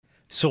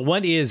So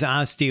what is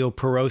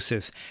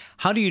osteoporosis?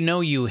 How do you know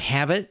you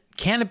have it?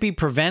 Can it be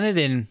prevented?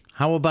 And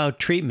how about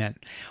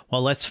treatment?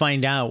 Well, let's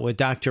find out with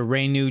Dr.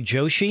 Renu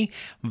Joshi,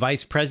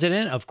 Vice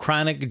President of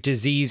Chronic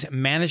Disease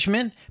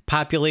Management,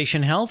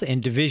 Population Health,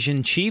 and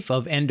Division Chief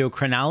of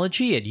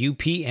Endocrinology at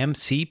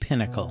UPMC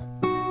Pinnacle.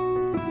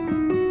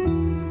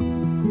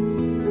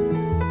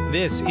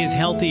 This is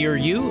Healthier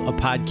You, a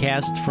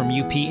podcast from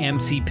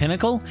UPMC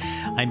Pinnacle.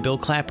 I'm Bill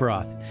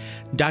Klaproth.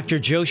 Dr.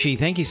 Joshi,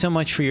 thank you so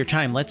much for your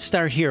time. Let's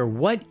start here.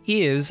 What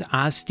is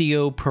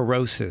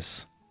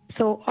osteoporosis?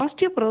 So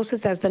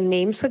osteoporosis, as the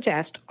name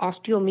suggests,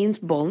 osteo means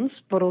bones,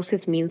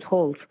 porosis means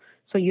holes.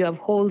 So you have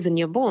holes in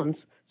your bones,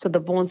 so the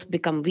bones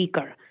become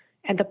weaker.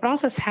 And the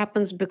process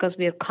happens because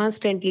we are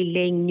constantly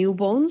laying new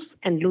bones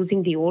and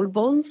losing the old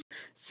bones.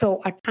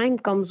 So a time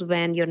comes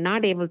when you're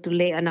not able to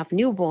lay enough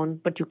new bone,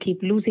 but you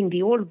keep losing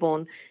the old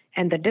bone,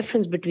 and the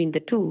difference between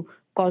the two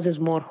causes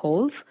more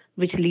holes,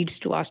 which leads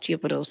to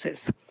osteoporosis.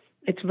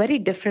 It's very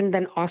different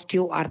than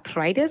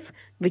osteoarthritis,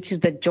 which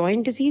is the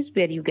joint disease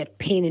where you get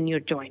pain in your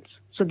joints.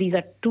 So these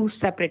are two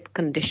separate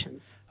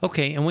conditions.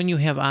 Okay, and when you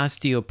have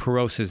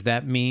osteoporosis,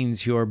 that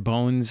means your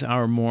bones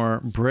are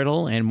more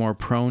brittle and more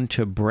prone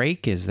to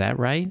break, is that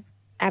right?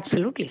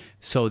 Absolutely.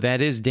 So that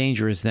is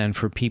dangerous then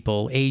for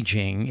people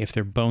aging if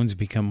their bones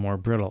become more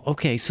brittle.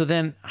 Okay, so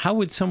then how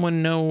would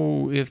someone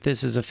know if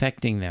this is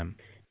affecting them?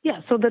 Yeah,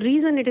 so the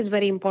reason it is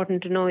very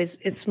important to know is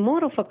it's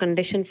more of a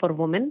condition for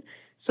women.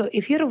 So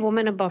if you're a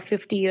woman above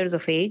 50 years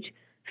of age,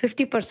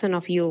 50%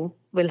 of you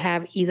will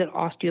have either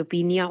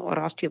osteopenia or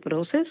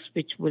osteoporosis,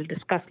 which we'll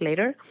discuss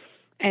later.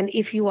 And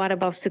if you are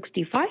above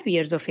 65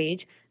 years of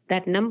age,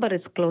 that number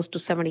is close to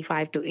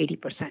 75 to 80%.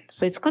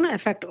 So it's going to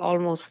affect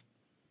almost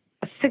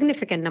a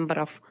significant number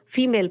of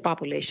female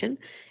population.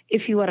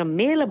 If you are a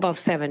male above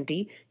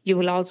 70, you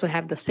will also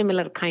have the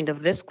similar kind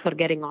of risk for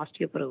getting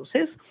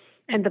osteoporosis.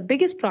 And the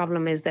biggest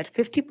problem is that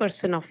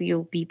 50% of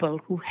you people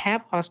who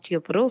have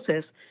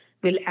osteoporosis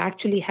will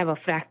actually have a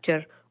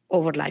fracture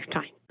over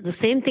lifetime. The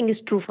same thing is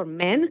true for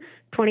men.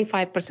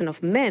 25%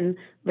 of men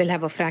will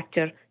have a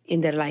fracture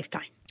in their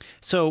lifetime.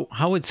 So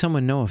how would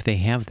someone know if they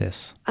have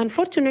this?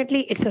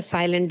 Unfortunately, it's a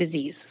silent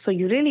disease. So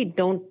you really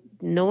don't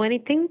know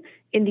anything.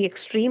 In the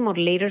extreme or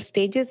later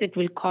stages, it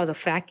will cause a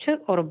fracture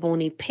or a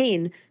bony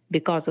pain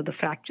because of the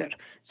fracture.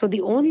 So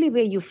the only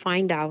way you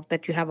find out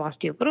that you have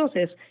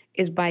osteoporosis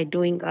is by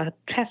doing a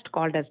test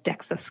called as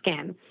DEXA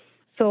scan.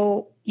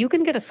 So you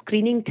can get a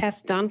screening test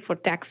done for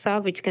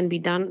DEXA, which can be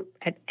done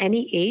at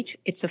any age.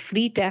 It's a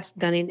free test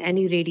done in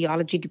any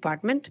radiology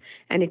department,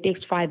 and it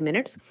takes 5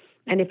 minutes.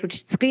 And if its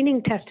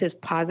screening test is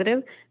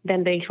positive,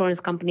 then the insurance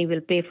company will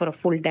pay for a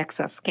full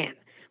DEXA scan.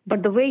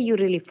 But the way you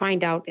really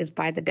find out is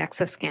by the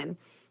DEXA scan.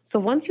 So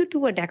once you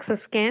do a DEXA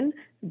scan,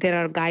 there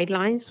are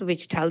guidelines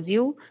which tells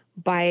you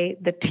by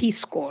the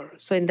T-score.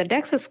 So in the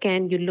DEXA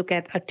scan, you look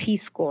at a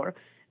T-score,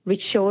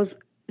 which shows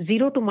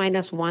 0 to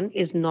 -1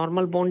 is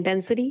normal bone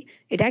density.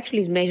 It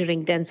actually is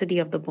measuring density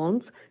of the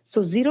bones.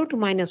 So 0 to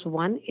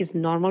 -1 is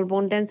normal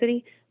bone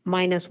density.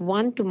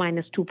 -1 to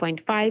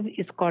 -2.5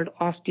 is called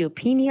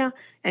osteopenia.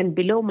 And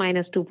below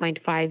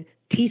 -2.5,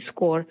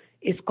 T-score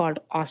is called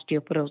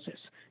osteoporosis.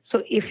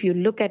 So if you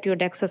look at your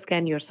DEXA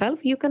scan yourself,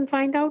 you can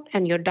find out,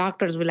 and your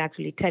doctors will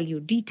actually tell you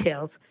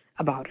details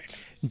about it.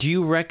 Do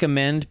you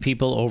recommend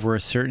people over a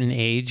certain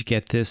age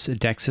get this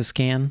DEXA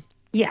scan?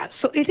 Yeah,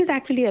 so it is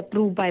actually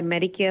approved by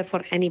Medicare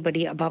for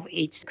anybody above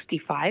age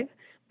 65.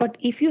 But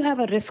if you have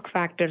a risk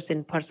factors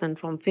in person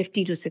from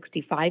 50 to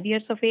 65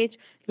 years of age,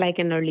 like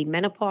an early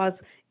menopause,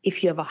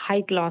 if you have a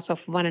height loss of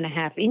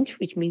 1.5 inch,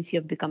 which means you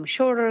have become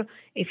shorter,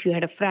 if you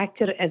had a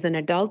fracture as an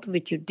adult,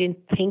 which you didn't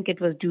think it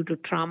was due to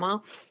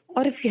trauma,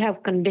 or if you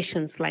have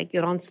conditions like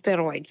you're on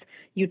steroids,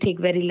 you take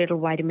very little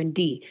vitamin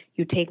D,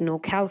 you take no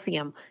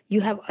calcium, you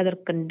have other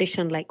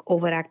conditions like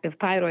overactive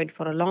thyroid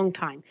for a long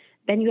time,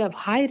 then you have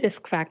high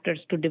risk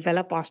factors to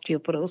develop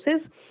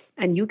osteoporosis,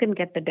 and you can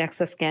get the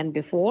DEXA scan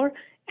before.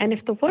 And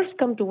if the worst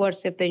come to worst,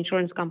 if the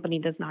insurance company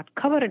does not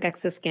cover a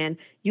DEXA scan,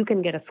 you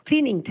can get a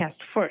screening test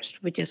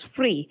first, which is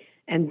free,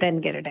 and then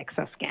get a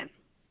DEXA scan.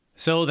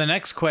 So the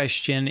next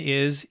question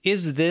is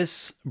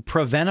this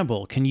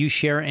preventable? Can you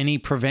share any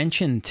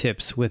prevention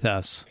tips with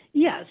us?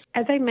 Yes.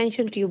 As I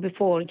mentioned to you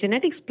before,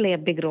 genetics play a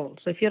big role.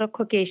 So if you're a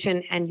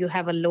Caucasian and you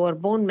have a lower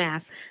bone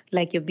mass,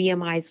 like your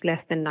BMI is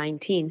less than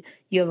 19,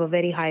 you have a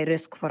very high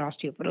risk for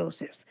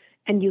osteoporosis.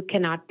 And you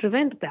cannot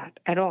prevent that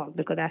at all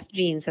because that's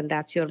genes and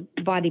that's your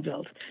body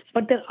build.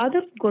 But there are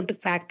other good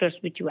factors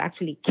which you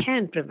actually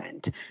can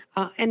prevent.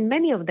 And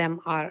many of them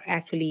are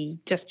actually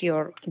just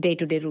your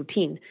day-to-day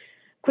routine.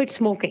 Quit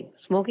smoking.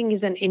 Smoking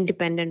is an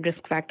independent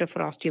risk factor for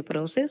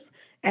osteoporosis.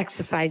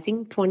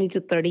 Exercising 20 to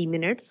 30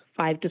 minutes,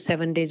 5 to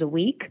 7 days a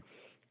week.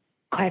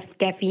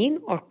 Caffeine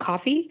or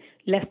coffee,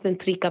 less than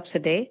 3 cups a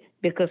day,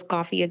 because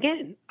coffee,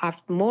 again,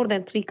 after more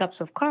than 3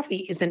 cups of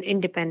coffee is an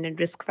independent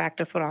risk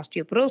factor for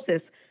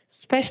osteoporosis,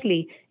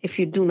 especially if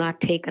you do not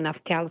take enough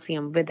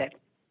calcium with it.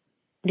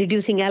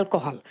 Reducing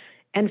alcohol.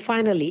 And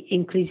finally,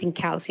 increasing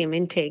calcium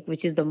intake,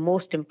 which is the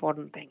most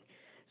important thing.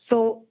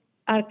 So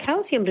Our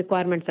calcium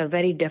requirements are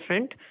very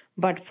different,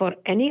 but for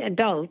any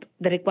adult,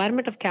 the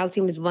requirement of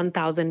calcium is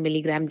 1,000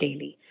 milligram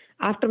daily.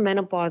 After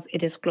menopause,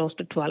 it is close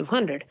to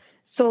 1,200.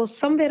 So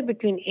somewhere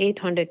between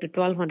 800 to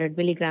 1,200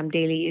 milligram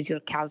daily is your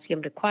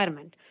calcium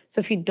requirement.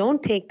 So if you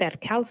don't take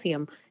that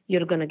calcium,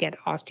 you're going to get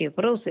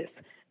osteoporosis.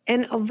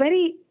 And a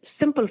very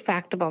simple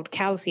fact about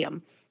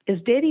calcium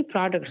is dairy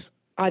products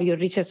are your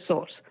richest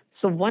source.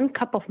 So 1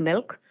 cup of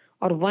milk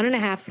or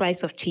 1.5 slice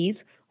of cheese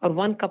or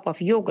 1 cup of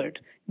yogurt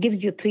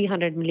gives you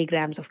 300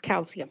 milligrams of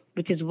calcium,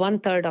 which is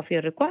 1/3 of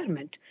your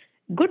requirement.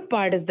 Good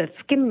part is that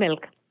skim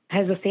milk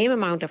has the same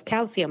amount of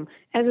calcium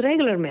as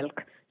regular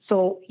milk.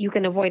 So you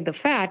can avoid the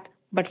fat,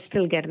 but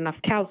still get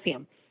enough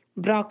calcium.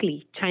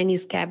 Broccoli,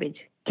 Chinese cabbage,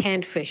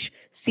 canned fish,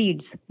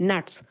 seeds,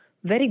 nuts,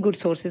 very good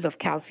sources of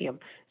calcium.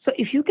 So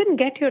if you can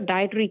get your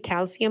dietary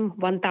calcium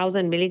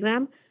 1,000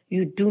 milligram,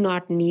 you do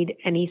not need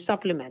any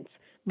supplements.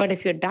 But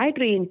if your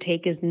dietary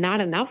intake is not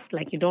enough,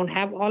 like you don't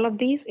have all of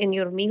these in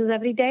your meals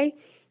every day,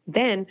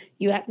 then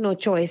you have no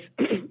choice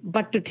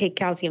but to take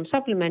calcium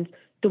supplements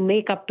to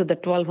make up to the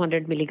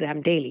 1,200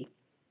 milligram daily.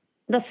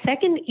 The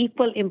second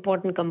equal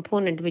important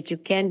component which you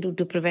can do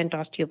to prevent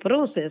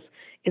osteoporosis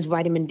is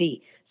vitamin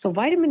D. So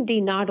vitamin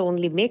D not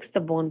only makes the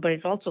bone, but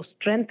it also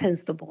strengthens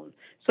the bone.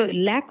 So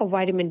lack of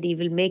vitamin D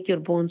will make your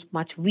bones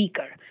much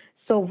weaker.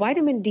 So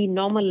vitamin D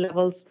normal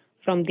levels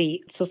from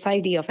the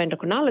Society of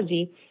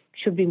Endocrinology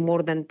should be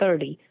more than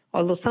 30,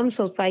 although some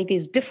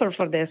societies differ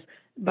for this,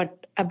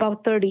 but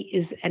above 30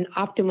 is an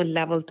optimal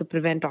level to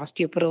prevent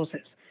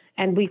osteoporosis.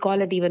 And we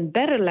call it even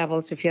better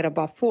levels if you're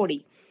above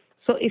 40.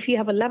 So if you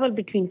have a level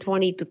between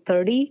 20 to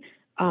 30,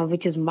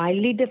 which is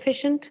mildly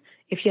deficient,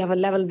 if you have a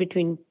level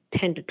between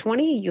 10 to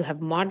 20, you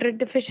have moderate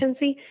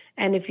deficiency,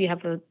 and if you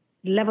have a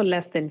level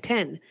less than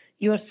 10,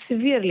 you are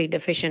severely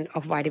deficient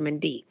of vitamin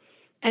D.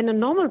 And a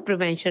normal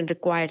prevention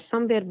requires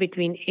somewhere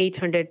between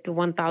 800 to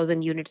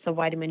 1,000 units of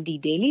vitamin D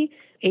daily.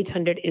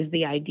 800 is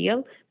the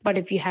ideal, but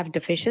if you have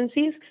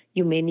deficiencies,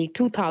 you may need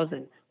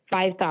 2,000,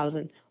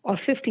 5,000, or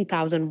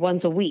 50,000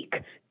 once a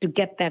week to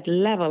get that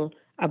level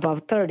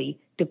above 30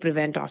 to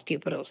prevent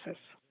osteoporosis.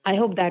 I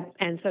hope that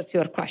answers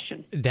your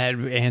question. That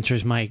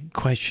answers my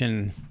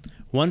question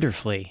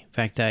wonderfully. In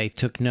fact, I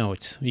took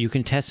notes. You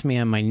can test me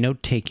on my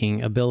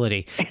note-taking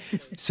ability.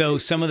 So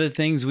some of the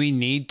things we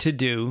need to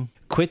do: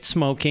 quit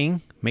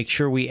smoking, make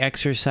sure we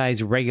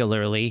exercise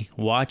regularly,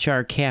 watch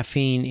our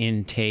caffeine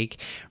intake,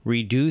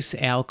 reduce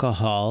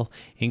alcohol,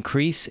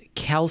 increase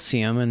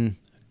calcium, and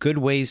good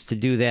ways to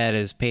do that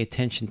is pay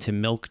attention to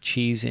milk,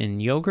 cheese,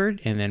 and yogurt,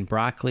 and then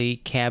broccoli,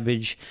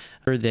 cabbage,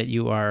 that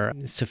you are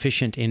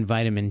sufficient in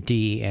vitamin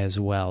D as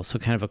well. So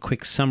kind of a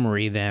quick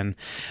summary then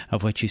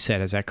of what you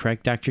said. Is that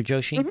correct, Dr.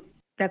 Joshi? Mm-hmm.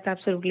 That's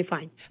absolutely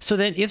fine. So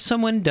then if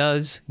someone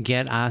does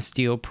get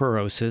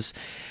osteoporosis,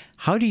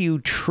 how do you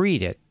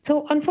treat it?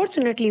 So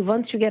unfortunately,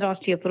 once you get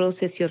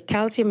osteoporosis, your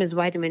calcium is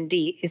vitamin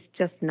D is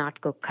just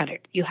not going to cut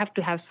it. You have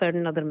to have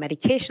certain other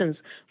medications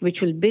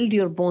which will build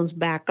your bones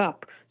back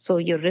up so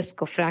your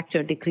risk of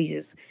fracture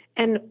decreases.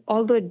 And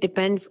although it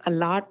depends a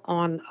lot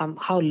on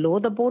how low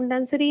the bone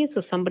density is,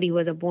 so somebody who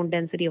has a bone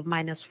density of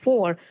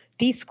 -4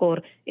 T-score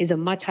is a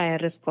much higher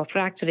risk of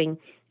fracturing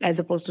as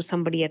opposed to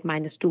somebody at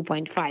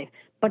 -2.5.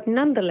 But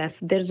nonetheless,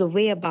 there's a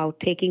way about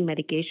taking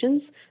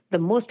medications. The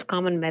most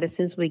common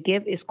medicines we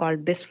give is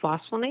called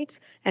bisphosphonates.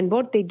 And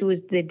what they do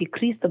is they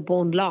decrease the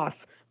bone loss,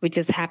 which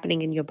is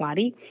happening in your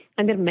body.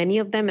 And there are many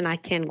of them, and I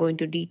can't go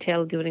into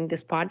detail during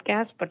this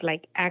podcast, but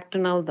like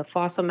Actonal, the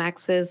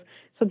Fosamaxes.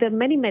 So there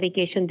are many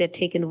medications that are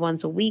taken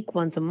once a week,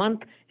 once a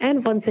month,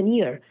 and once a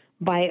year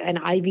by an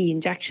IV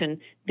injection.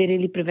 They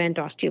really prevent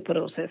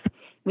osteoporosis.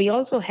 We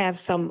also have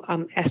some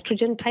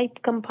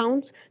estrogen-type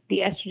compounds. The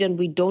estrogen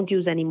we don't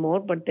use anymore,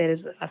 but there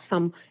is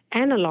some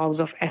analogs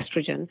of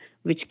estrogen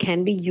which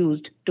can be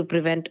used to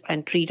prevent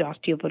and treat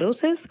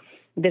osteoporosis.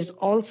 There's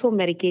also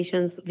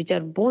medications which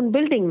are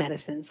bone-building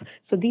medicines.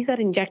 So these are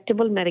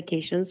injectable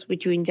medications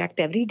which you inject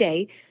every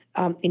day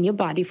in your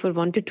body for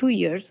 1 to 2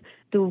 years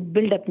to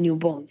build up new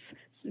bones.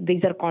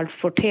 These are called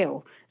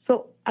Forteo.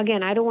 So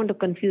again, I don't want to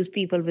confuse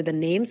people with the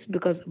names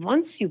because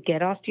once you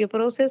get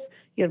osteoporosis,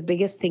 your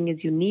biggest thing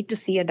is you need to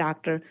see a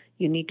doctor,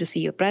 you need to see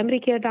your primary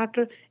care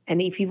doctor,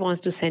 and if he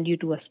wants to send you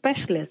to a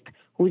specialist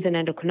who is an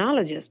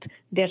endocrinologist,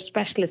 they're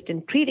specialists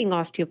in treating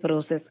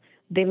osteoporosis.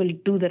 They will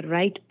do the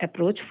right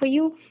approach for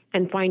you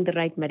and find the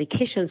right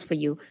medications for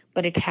you,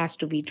 but it has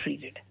to be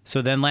treated.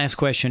 So then last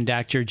question,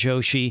 Dr.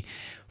 Joshi.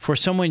 For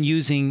someone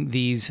using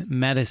these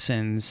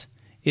medicines,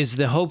 is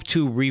the hope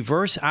to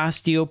reverse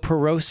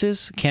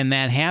osteoporosis? Can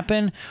that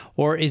happen?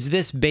 Or is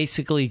this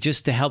basically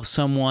just to help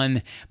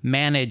someone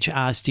manage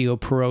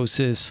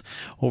osteoporosis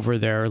over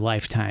their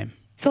lifetime?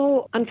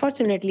 So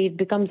unfortunately, it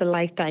becomes a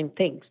lifetime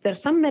thing. There are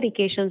some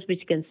medications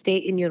which can stay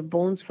in your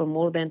bones for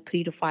more than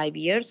 3 to 5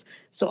 years.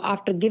 So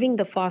after giving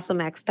the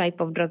Fosamax type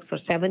of drugs for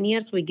 7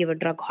 years, we give a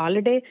drug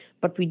holiday,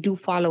 but we do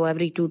follow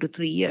every 2 to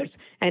 3 years.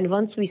 And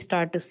once we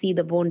start to see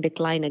the bone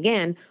decline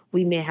again,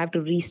 we may have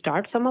to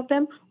restart some of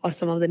them or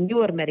some of the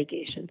newer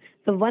medication.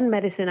 So one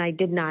medicine I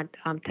did not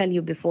tell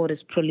you before is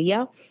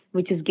Prolia.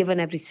 which is given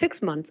every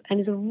 6 months and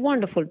is a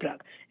wonderful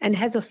drug and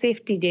has a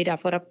safety data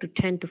for up to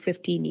 10 to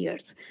 15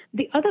 years.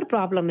 The other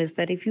problem is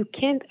that if you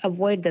can't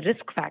avoid the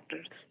risk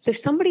factors, so if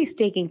somebody is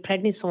taking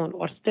prednisone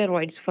or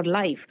steroids for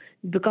life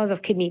because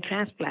of kidney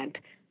transplant,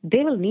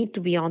 they will need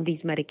to be on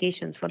these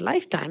medications for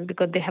lifetime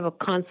because they have a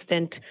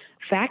constant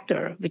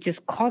factor which is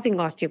causing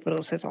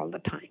osteoporosis all the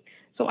time.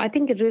 So I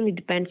think it really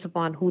depends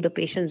upon who the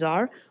patients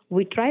are.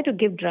 We try to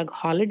give drug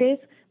holidays,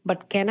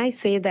 but can I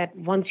say that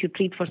once you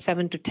treat for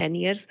 7 to 10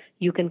 years,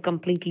 you can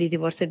completely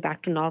reverse it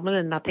back to normal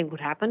and nothing would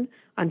happen?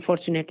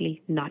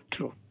 Unfortunately, not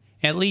true.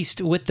 At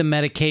least with the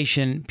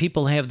medication,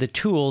 people have the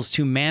tools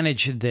to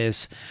manage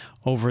this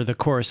over the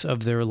course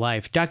of their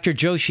life. Dr.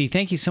 Joshi,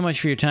 thank you so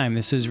much for your time.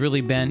 This has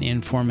really been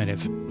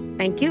informative.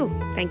 Thank you.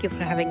 Thank you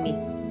for having me.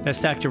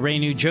 That's Dr.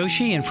 Renu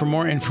Joshi, and for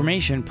more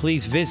information,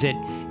 please visit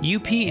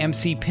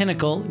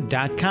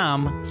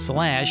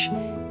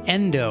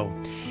upmcpinnacle.com/endo.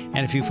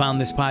 And if you found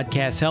this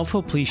podcast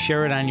helpful, please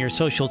share it on your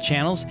social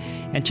channels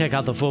and check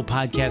out the full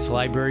podcast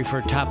library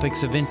for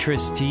topics of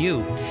interest to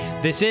you.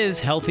 This is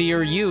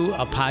Healthier You,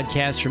 a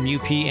podcast from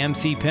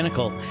UPMC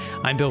Pinnacle.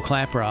 I'm Bill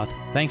Klaproth.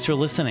 Thanks for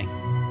listening.